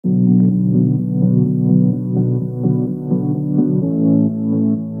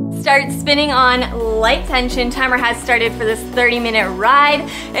start spinning on light tension. Timer has started for this 30-minute ride.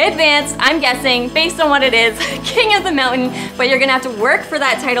 Advanced, I'm guessing, based on what it is, King of the Mountain, but you're gonna have to work for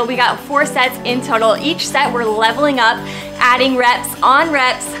that title. We got 4 sets in total. Each set we're leveling up, adding reps on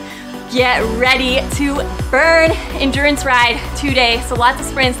reps. Get ready to burn. Endurance ride today. So lots of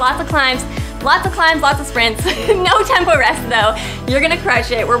sprints, lots of climbs, lots of sprints. No tempo rest though. You're gonna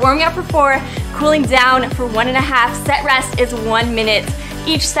crush it. We're warming up for 4, cooling down for 1.5. Set rest is 1 minute.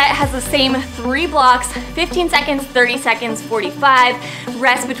 Each set has the same 3 blocks, 15 seconds, 30 seconds, 45.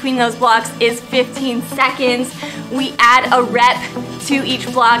 Rest between those blocks is 15 seconds. We add a rep to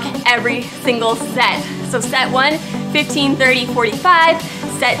each block every single set. So set 1, 15, 30, 45.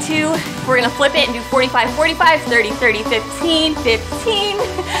 Set 2, we're gonna flip it and do 45, 45, 30, 30, 15, 15,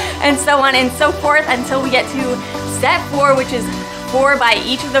 and so on and so forth until we get to set 4, which is 4 by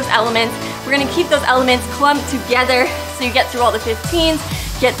each of those elements. We're gonna keep those elements clumped together so you get through all the 15s,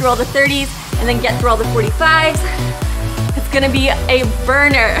 get through all the 30s, and then get through all the 45s. It's gonna be a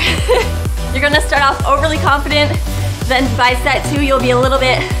burner. You're gonna start off overly confident, then by set 2 you'll be a little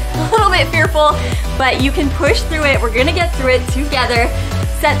bit fearful, but you can push through it. We're gonna get through it together.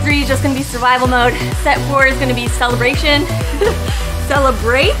 Set 3 is just gonna be survival mode. Set 4 is gonna be celebration.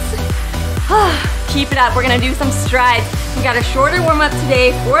 Celebrate. Keep it up. We're gonna do some strides. We got a shorter warm up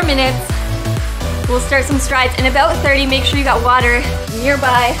today, 4 minutes. We'll start some strides in about 30. Make sure you got water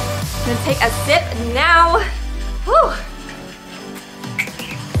nearby. I'm gonna take a sip now. Whew.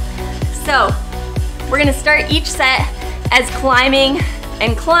 So, we're gonna start each set as climbing,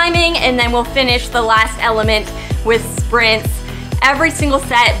 and then we'll finish the last element with sprints every single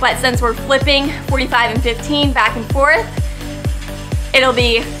set, but since we're flipping 45 and 15 back and forth, it'll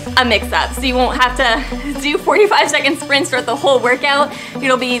be a mix-up. So you won't have to do 45-second sprints throughout the whole workout.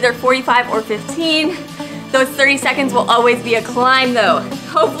 It'll be either 45 or 15. Those 30 seconds will always be a climb though.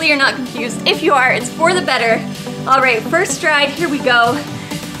 Hopefully you're not confused. If you are, it's for the better. All right, first stride, here we go.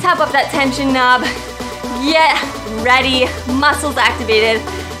 Tap up that tension knob. Get ready, muscles activated.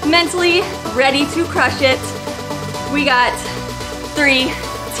 Mentally ready to crush it. We got 3,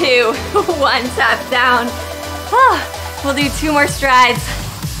 2, 1, tap down. We'll do 2 more strides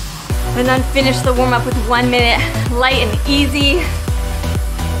and then finish the warm up with 1 minute, light and easy.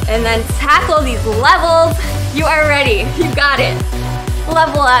 And then tackle these levels. You are ready, you got it.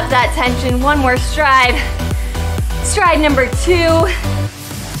 Level up that tension, 1 more stride. Stride number 2.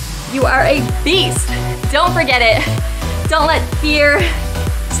 You are a beast. Don't forget it. Don't let fear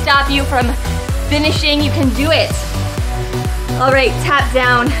stop you from finishing. You can do it. All right, tap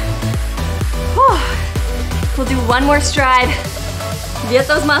down. Whew. We'll do 1 more stride. Get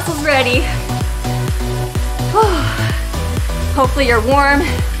those muscles ready. Whew. Hopefully you're warm,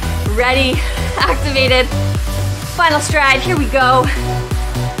 ready, activated. Final stride, here we go.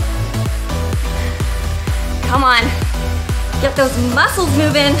 Come on, get those muscles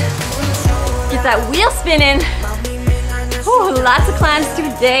moving. Get that wheel spinning. Whew, lots of climbs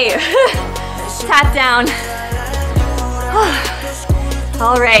today. Tap down.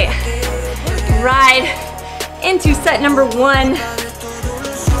 All right, ride into set number 1.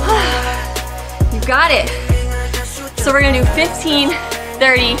 You got it. So we're gonna do 15,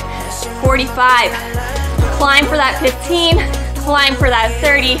 30, 45. Climb for that 15, climb for that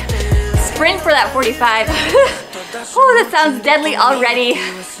 30, sprint for that 45. Oh, that sounds deadly already,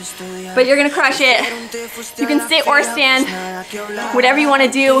 but you're gonna crush it. You can sit or stand, whatever you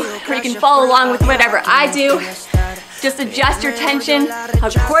wanna do, or you can follow along with whatever I do. Just adjust your tension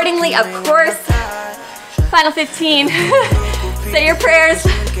accordingly, of course. Final 15. Say your prayers.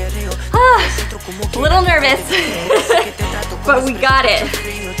 A little nervous, but we got it.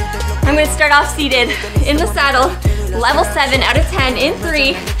 I'm gonna start off seated in the saddle, level 7 out of 10 in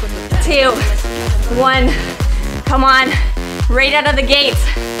 3, 2, 1. Come on, right out of the gate.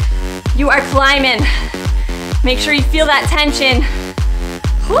 You are climbing. Make sure you feel that tension.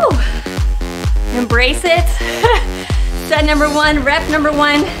 Whew. Embrace it. Set number 1, rep number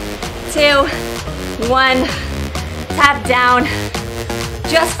 1, 2, 1. Tap down,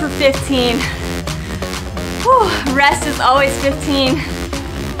 just for 15. Whew. Rest is always 15.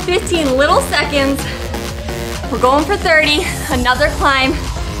 15 little seconds. We're going for 30, another climb.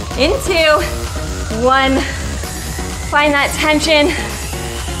 In 2, 1. Find that tension.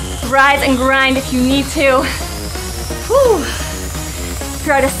 Rise and grind if you need to. Whew. If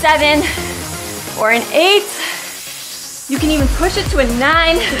you're at a 7 or an 8, you can even push it to a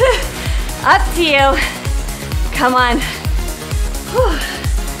 9. Up to you. Come on. Whew.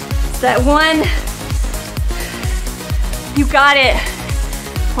 Set 1. You got it.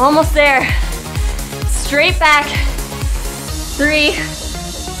 Almost there. Straight back. 3,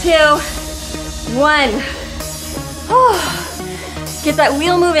 2, 1. Get that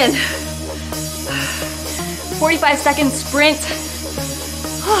wheel moving. 45 second sprint.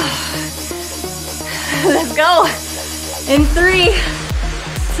 Let's go. In 3,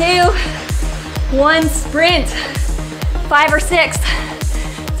 2, 1, sprint. 5 or 6,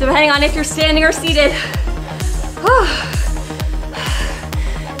 depending on if you're standing or seated.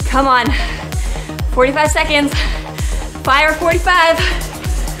 Come on. 45 seconds. 5 or 45.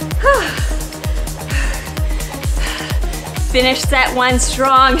 Finish set 1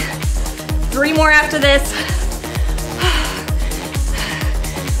 strong. 3 more after this.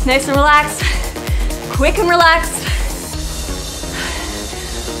 Nice and relaxed. Quick and relaxed.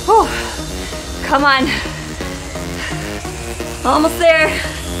 Whew. Come on. Almost there.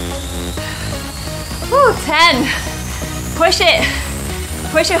 Whew, 10. Push it.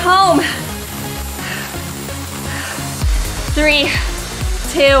 Push it home. 3,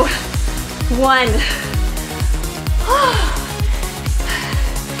 2, 1.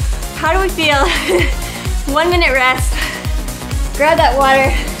 How do we feel? 1 minute rest. Grab that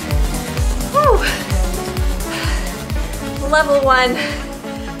water. Whew. Level 1.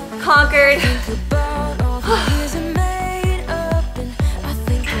 Conquered.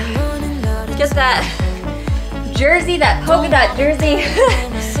 Get that jersey, that polka dot jersey.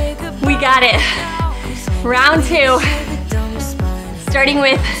 We got it. Round 2. Starting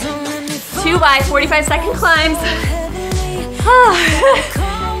with 2 by 45 second climbs.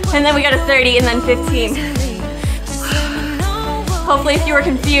 And then we got a 30 and then 15. Hopefully if you were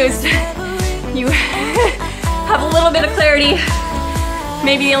confused, you have a little bit of clarity.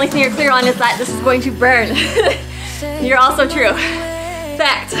 Maybe the only thing you're clear on is that this is going to burn. You're also true.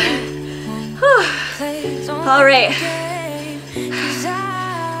 Fact. All right.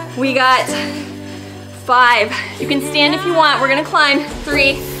 We got 5. You can stand if you want. We're gonna climb.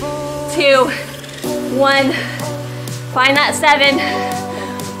 3, 2, 1. Find that 7.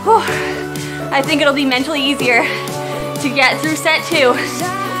 I think it'll be mentally easier to get through set 2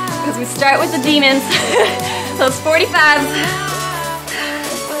 because we start with the demons. Those 45s.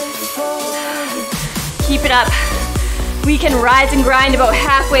 Keep it up. We can rise and grind about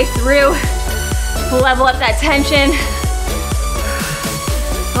halfway through. Level up that tension.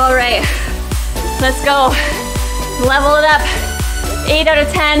 All right, let's go. Level it up. 8 out of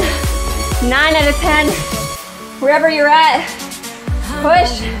 10, 9 out of 10. Wherever you're at,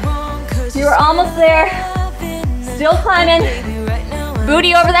 push. You are almost there. Still climbing.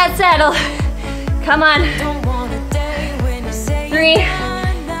 Booty over that saddle. Come on. 3,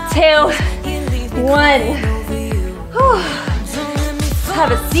 2, 1.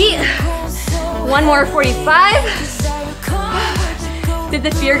 Have a seat. 1 more 45. Did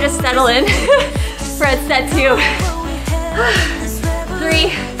the fear just settle in? For a set 2.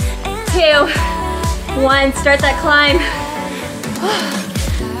 3, 2, 1. Start that climb.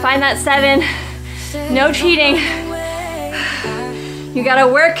 Find that 7. No cheating. You gotta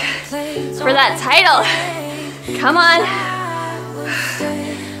work for that title. Come on.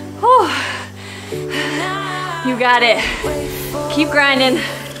 You got it. Keep grinding.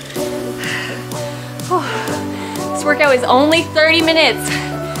 This workout is only 30 minutes.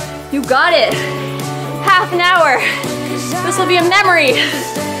 You got it. Half an hour. This will be a memory.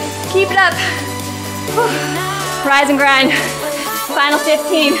 Keep it up. Rise and grind. Final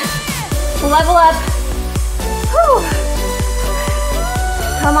 15. Level up.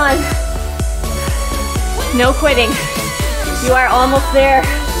 Come on. No quitting. You are almost there.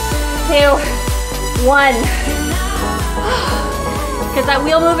 2, 1. Get that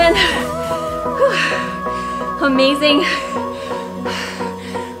wheel moving. Amazing.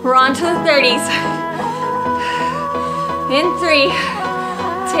 We're on to the 30s. In 3,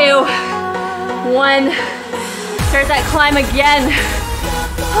 2, 1. Start that climb again.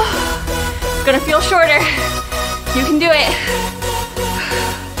 It's gonna feel shorter. You can do it.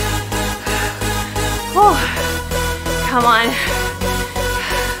 Come on.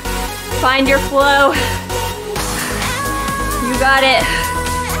 Find your flow. You got it.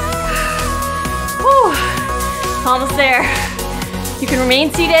 Almost there. You can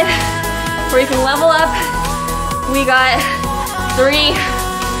remain seated or you can level up. We got 3,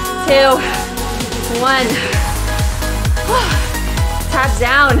 2, 1. Tap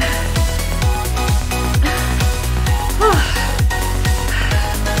down.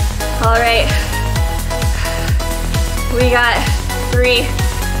 All right. We got 3,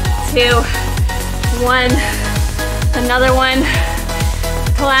 2, 1. Another one.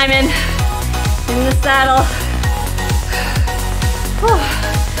 Climbing in the saddle.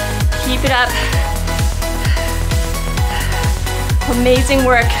 Keep it up. Amazing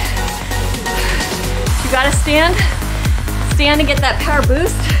work. You gotta stand to get that power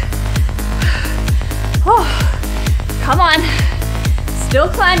boost. Oh, come on, still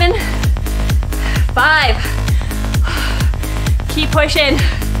climbing. 5, keep pushing.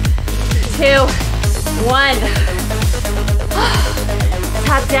 2, 1.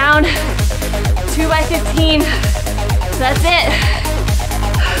 Tap down, 2 by 15. That's it.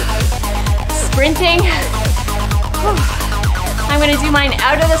 Sprinting. I'm gonna do mine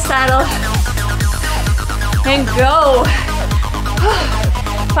out of the saddle and go.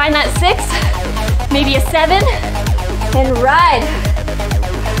 Find that 6, maybe a 7, and ride.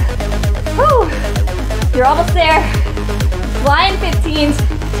 Woo. You're almost there. Flying 15s,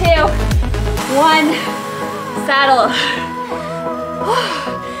 2, 1, saddle.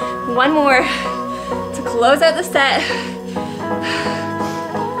 One more to close out the set.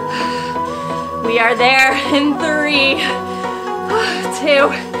 We are there in 3, 2,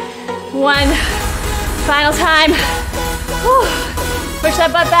 1. Final time. Push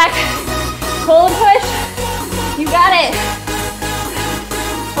that butt back. Pull and push. You got it.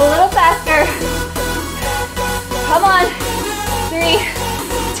 A little faster. Come on. 3,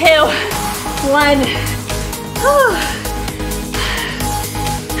 2, 1.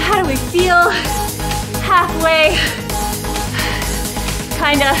 How do we feel? Halfway.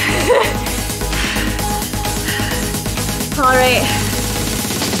 Kinda. All right.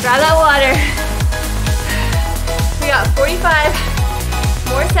 Grab that water. We got 45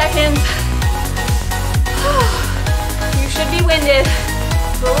 more seconds. You should be winded.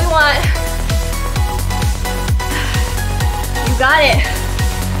 That's what we want. You got it.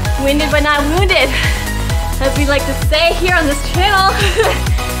 Winded but not wounded, as we like to say here on this channel.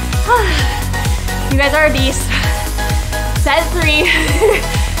 You guys are a beast. Set 3.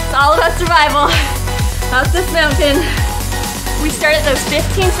 It's all about survival. Up this mountain. We start at those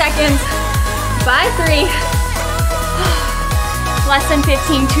 15 seconds by 3. Less than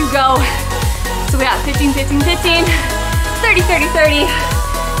 15 to go. So we got 15, 15, 15, 30, 30, 30.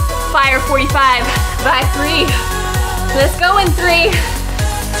 Fire 45 by 3. Let's go in 3,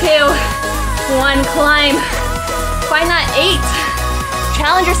 2, 1, climb. Find that 8.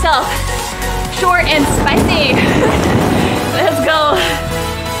 Challenge yourself. Short and spicy. Let's go.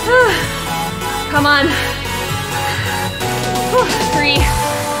 Come on. 3,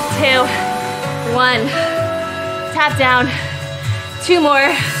 2, 1. Tap down. 2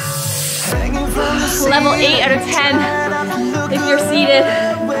 more. Level 8 out of 10 if you're seated.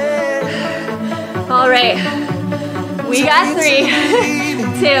 All right. We got 3,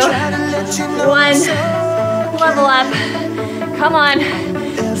 2, 1. Level up. Come on.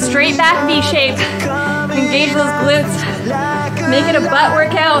 Straight back V shape. Engage those glutes. Make it a butt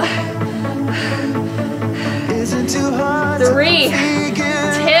workout. 3, 2,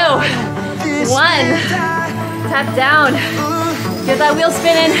 1. Tap down. Get that wheel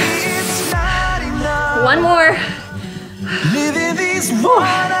spinning. 1 more.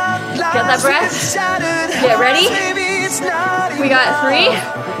 Get that breath. Get ready. We got 3,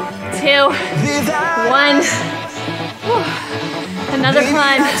 2, 1. Another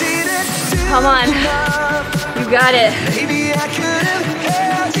climb. Come on. You got it.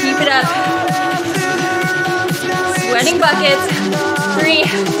 Keep it up. Sweating buckets. 3,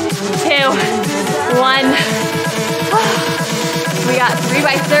 2, 1. We got 3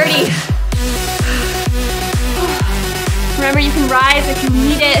 by 30. Remember, you can rise if you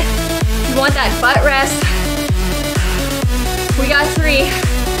need it. You want that butt rest. We got 3,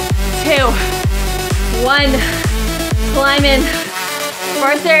 2, 1. Climbing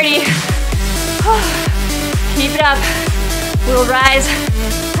for 30. Keep it up. We'll rise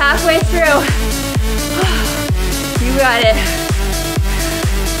halfway through. You got it.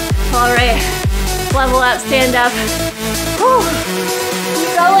 All right. Level up, stand up.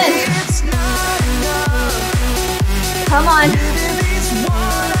 Keep going. Come on.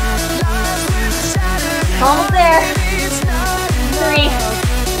 Almost there. 3,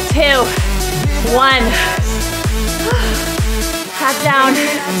 2, 1. Tap down.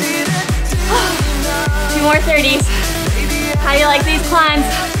 2 more 30s. How do you like these climbs?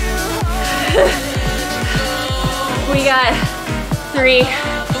 We got 3,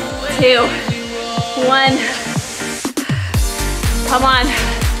 2, 1. Come on.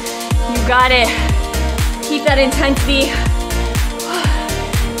 You got it. Keep that intensity.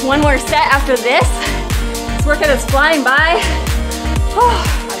 1 more set after this. This workout is flying by.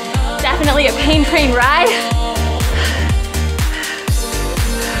 Definitely a pain train ride.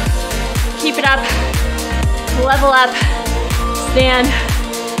 Keep it up. Level up. Stand.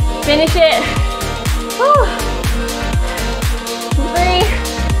 Finish it. 3,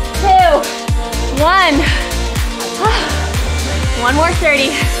 2, 1. One more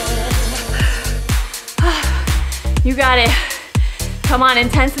 30. You got it. Come on,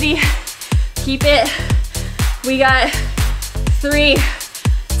 intensity. Keep it. We got 3,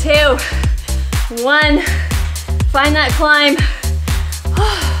 2, 1. Find that climb.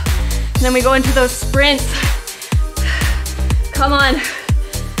 And then we go into those sprints. Come on.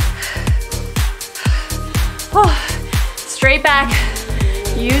 Straight back.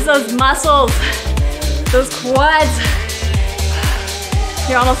 Use those muscles, those quads.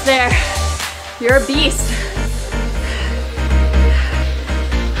 You're almost there. You're a beast.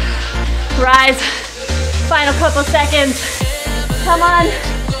 Rise. Final couple seconds. Come on.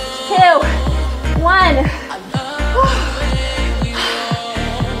 2, 1.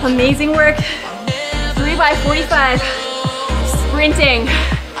 Amazing work. 3 by 45. Sprinting.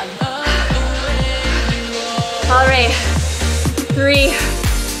 All right. 3,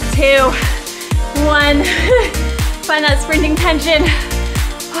 2, 1. Find that sprinting tension.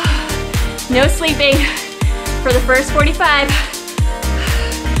 No sleeping for the first 45.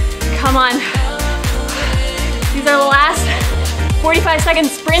 Come on. These are the last 45-second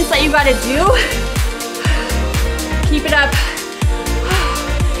sprints that you gotta do. Keep it up.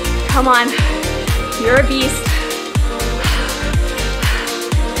 Come on. You're a beast.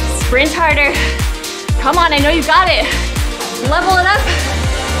 Sprint harder. Come on, I know you got it. Level it up.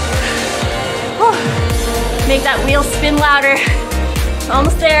 Make that wheel spin louder.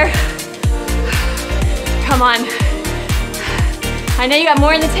 Almost there. Come on. I know you got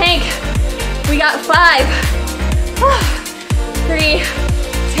more in the tank. We got 5, 3,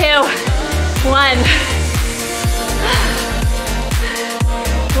 2, 1.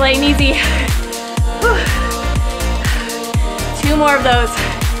 Light and easy. 2 more of those.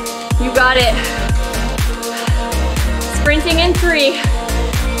 You got it. Sprinting in 3,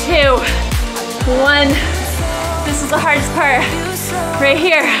 2, 1. This is the hardest part. Right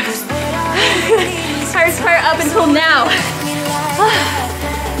here. Hardest part up until now.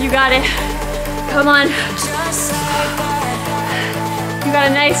 You got it. Come on. You got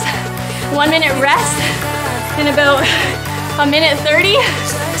a nice 1 minute rest in about a minute 30.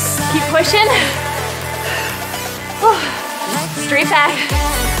 Keep pushing. Straight back.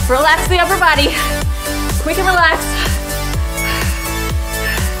 Relax the upper body. Quick and relaxed.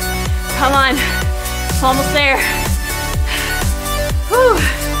 Come on. Almost there. Whew.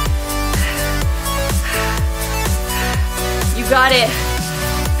 You got it.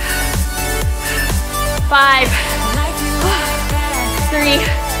 5, 3,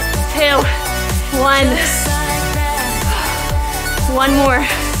 2, 1. One more.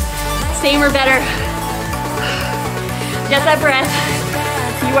 Same or better. Get that breath.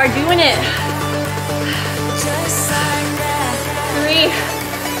 You are doing it. 3,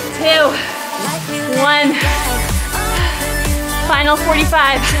 2, 1. Final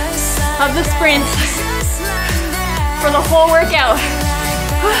 45 of the sprint for the whole workout.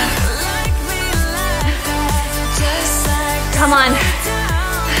 Come on.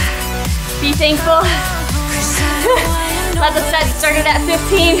 Be thankful. Let the set started at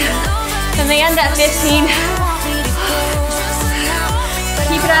 15 and they end at 15.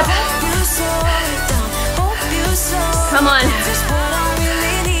 Keep it up. Come on.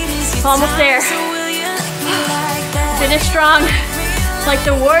 Almost there. Finish strong, like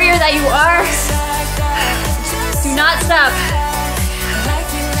the warrior that you are. Do not stop.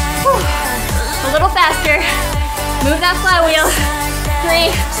 A little faster. Move that flywheel.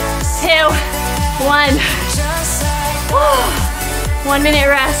 3, 2, 1. 1 minute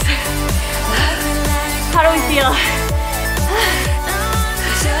rest. How do we feel?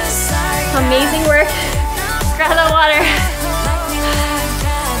 Amazing work. Grab that water.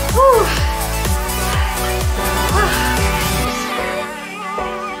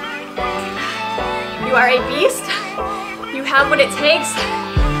 You are a beast. You have what it takes.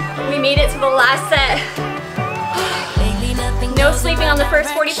 We made it to the last set. No sleeping on the first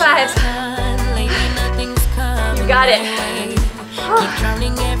 45s. You got it.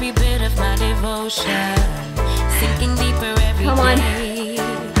 Come on.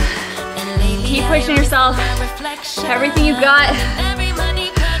 Keep pushing yourself. Everything you got.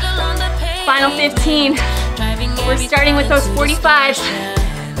 Final 15. We're starting with those 45s.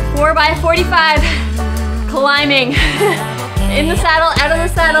 4 by 45. Climbing. In the saddle, out of the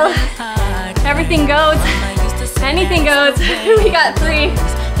saddle. Everything goes. Anything goes. We got 3,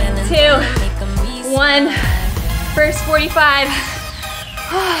 2, 1. First 45.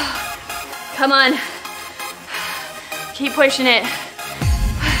 Come on. Keep pushing it.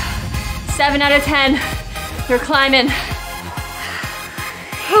 7 out of 10. You're climbing.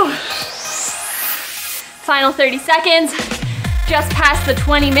 Whew. Final 30 seconds. Just past the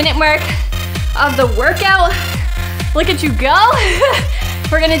 20-minute mark of the workout. Look at you go.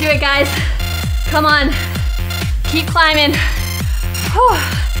 We're gonna do it, guys. Come on, keep climbing. Whew.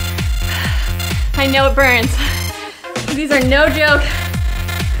 I know it burns. These are no joke.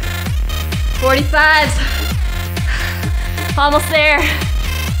 45s, almost there.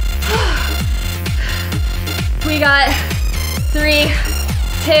 We got 3,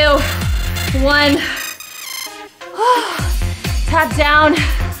 2, 1. Tap down.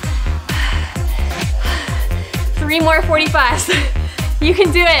 3 more 45s. You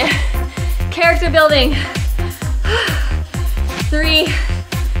can do it. Character building. 3,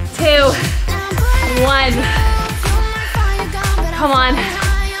 2, 1. Come on.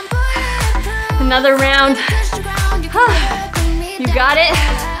 Another round. You got it.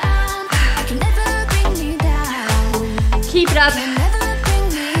 Keep it up.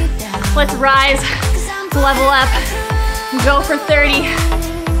 Let's rise, level up, go for 30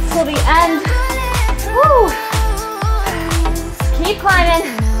 till the end. Woo. Keep climbing.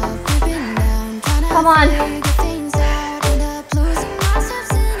 Come on.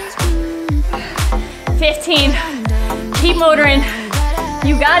 15. Keep motoring.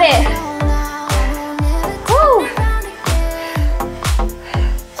 You got it. Woo.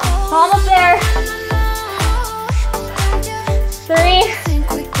 Almost there. 3,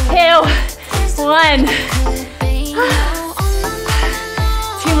 2, 1.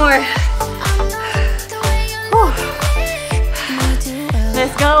 2 more. Whew.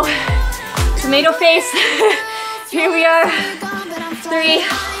 Let's go. Tomato face. Here we are. 3,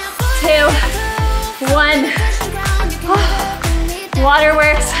 2, 1. Water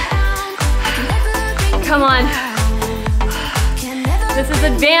works. Come on. This is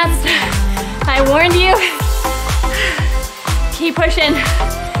advanced. I warned you. Keep pushing.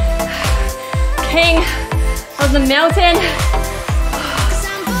 King of the mountain.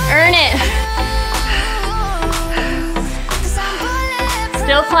 Earn it.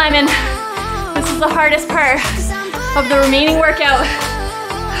 Still climbing. This is the hardest part of the remaining workout.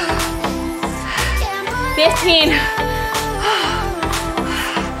 15.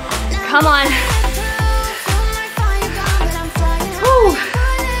 Come on. Woo.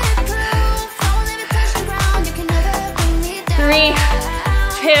 3,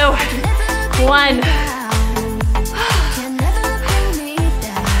 2, 1.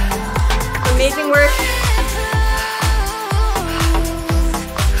 Amazing work.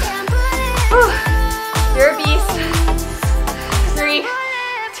 Whew. You're a beast. 3,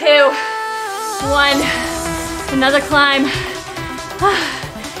 2, 1. Another climb.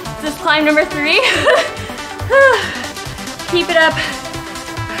 This is climb number 3. Keep it up.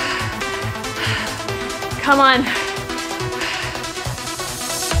 Come on.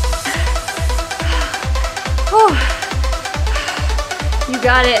 Whew. You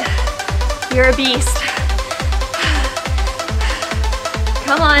got it. You're a beast.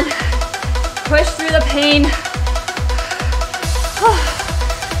 Come on. Push through the pain. I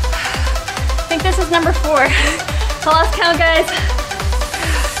think this is number 4. I lost count, guys.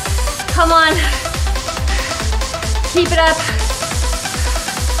 Come on. Keep it up.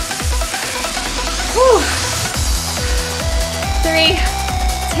 Whew. 3,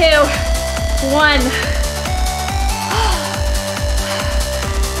 2, 1.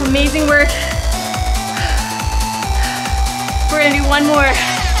 Amazing work. We're gonna do one more.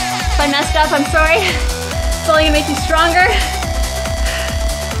 If I messed up, I'm sorry. It's only gonna make you stronger.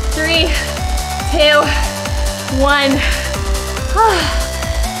 3, 2, 1.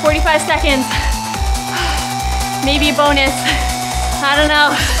 45 seconds. Maybe a bonus. I don't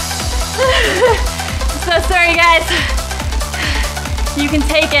know. So sorry, guys. You can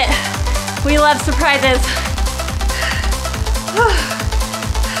take it. We love surprises.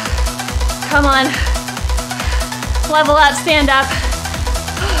 Come on. Level up, stand up.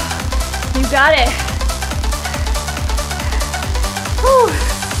 You got it. Whew.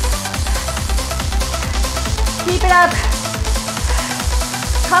 Keep it up.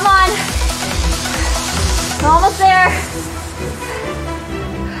 Come on. Almost there.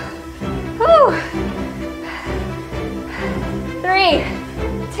 Whew. 3,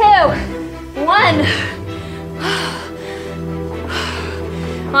 2, 1.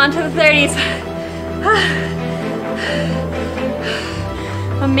 On to the 30s.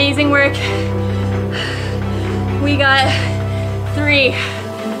 Amazing work. We got 3,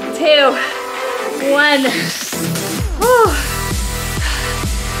 2, 1. Whew.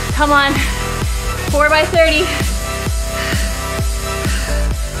 Come on. 4 by 30.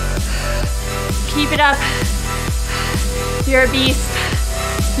 Keep it up. You're a beast.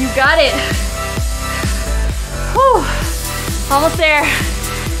 You got it. Whew. Almost there.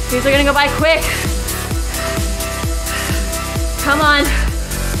 These are gonna go by quick. Come on.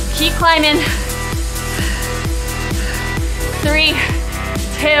 Keep climbing. 3,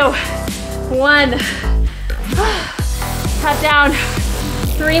 2, 1. Tap down.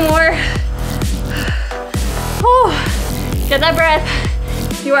 3 more. Whew. Get that breath.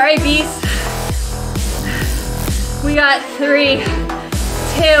 You are a beast. We got 3,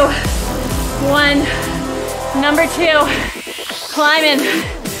 2, 1. Number 2. Climbing.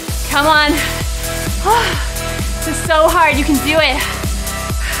 Come on. This is so hard. You can do it.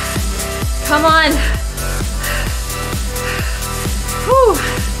 Come on. Whew.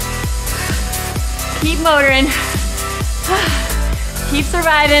 Keep motoring. Keep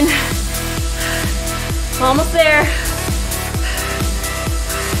surviving. Almost there.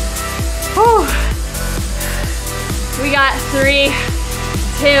 Whew. We got 3,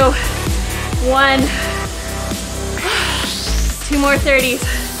 2, 1. 2 more 30s.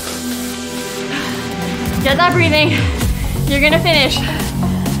 Get that breathing. You're gonna finish.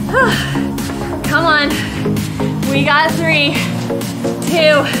 Come on. We got 3,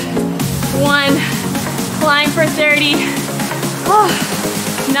 2, 1. Climb for 30.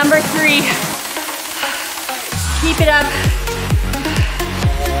 Number 3. Keep it up.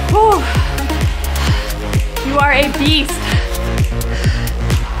 You are a beast.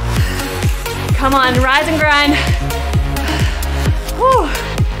 Come on, rise and grind.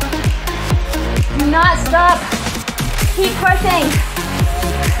 Do not stop. Keep pushing.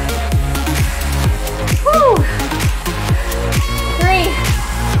 3,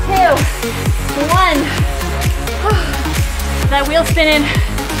 2, 1. That wheel spinning.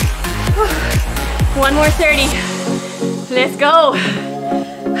 1 more 30. Let's go.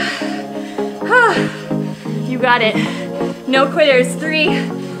 You got it. No quitters. 3,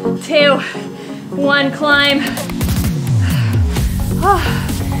 2, 1. Climb.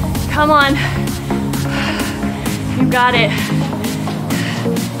 Come on. You got it.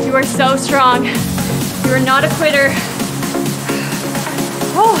 You are so strong. You are not a quitter.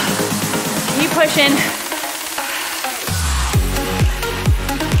 Keep pushing.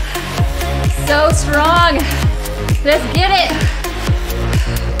 So strong. Let's get it.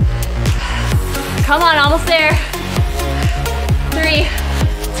 Come on, almost there. 3,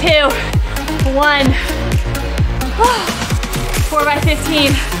 2, 1. 4 by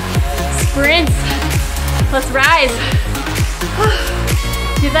 15. Sprints. Let's rise.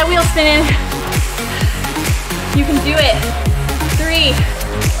 Get that wheel spinning. You can do it. 3,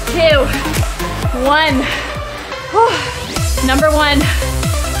 2, 1. Number 1.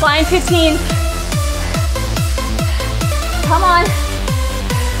 Flying 15. Come on.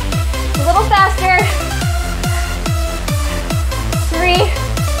 A little faster. 3,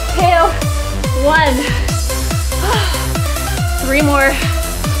 2, 1. 3 more.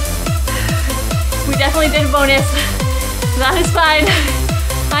 We definitely did a bonus. That is fine.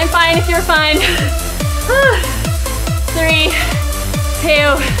 I'm fine if you're fine. 3,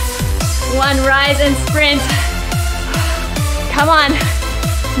 2, 1. Rise and sprint. Come on.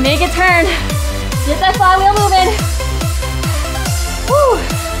 Make a turn. Get that flywheel moving. Woo.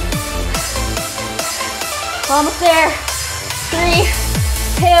 Almost there. 3,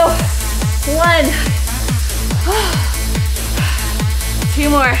 2, 1. 2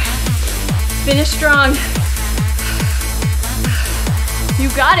 more. Finish strong. You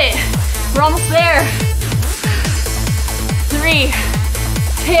got it. We're almost there. 3,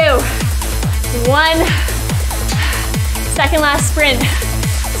 2, 1. Second last sprint.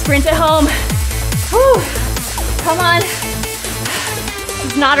 Sprint at home. Woo. Come on.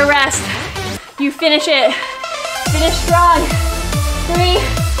 It's not a rest. You finish it. Finish strong. 3,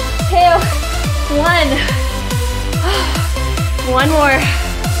 2, 1. 1 more.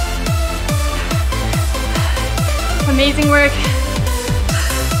 Amazing work.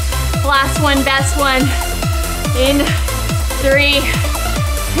 Last one, best one. In 3,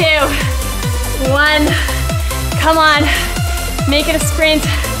 2, 1. Come on. Make it a sprint.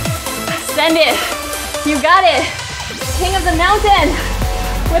 Send it. You got it. King of the mountain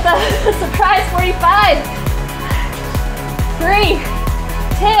with a surprise 45. 3,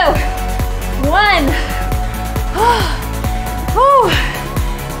 2, 1.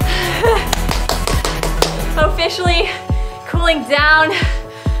 Officially cooling down.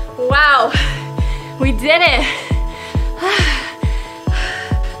 Wow, we did it.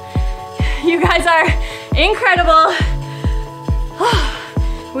 You guys are incredible.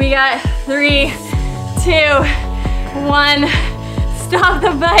 We got 3, 2, 1. Stop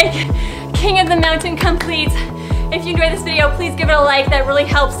the bike. King of the mountain complete. If you enjoyed this video, please give it a like. That really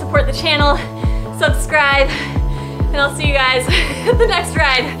helps support the channel. Subscribe, and I'll see you guys at the next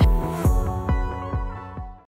ride.